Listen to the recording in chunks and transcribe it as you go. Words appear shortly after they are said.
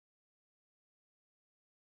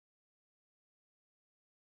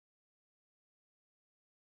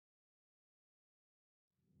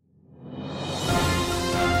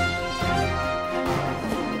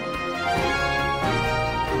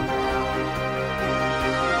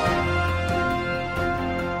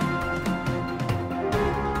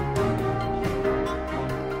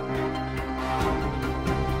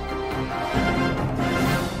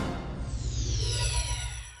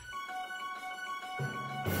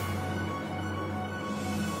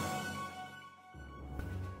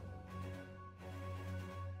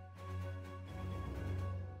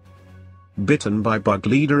bitten by bug.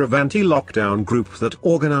 Leader of anti-lockdown group that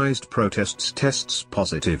organized protests tests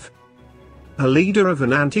positive. A leader of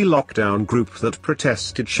an anti-lockdown group that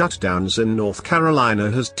protested shutdowns in North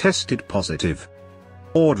Carolina has tested positive.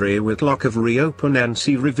 Audrey Whitlock of Reopen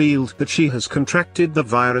NC revealed that she has contracted the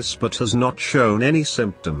virus but has not shown any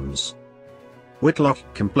symptoms. Whitlock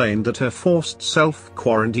complained that her forced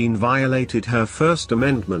self-quarantine violated her First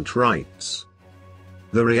Amendment rights.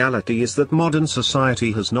 The reality is that modern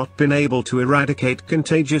society has not been able to eradicate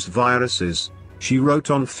contagious viruses, she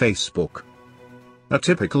wrote on Facebook. A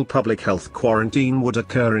typical public health quarantine would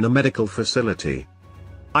occur in a medical facility.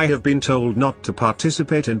 I have been told not to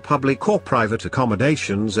participate in public or private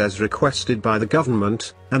accommodations as requested by the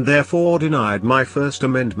government, and therefore denied my First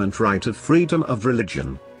Amendment right of freedom of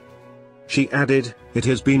religion. She added, it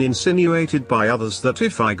has been insinuated by others that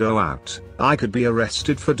if I go out, I could be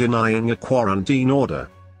arrested for denying a quarantine order.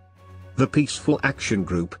 The Peaceful Action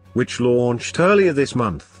Group, which launched earlier this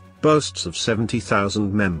month, boasts of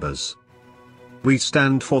 70,000 members. We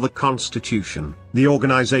stand for the Constitution, the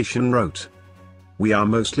organization wrote. We are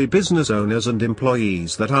mostly business owners and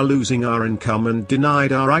employees that are losing our income and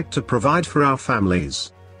denied our right to provide for our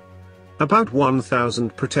families. About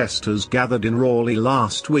 1,000 protesters gathered in Raleigh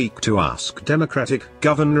last week to ask Democratic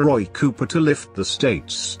Governor Roy Cooper to lift the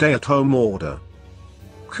state's stay-at-home order.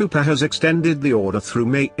 Cooper has extended the order through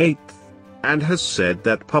May 8, and has said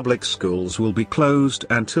that public schools will be closed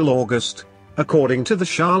until August, according to the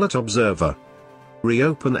Charlotte Observer.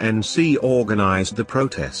 Reopen NC organized the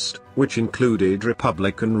protest, which included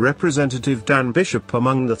Republican Representative Dan Bishop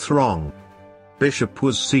among the throng. Bishop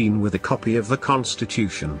was seen with a copy of the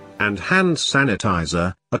Constitution and hand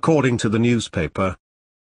sanitizer, according to the newspaper.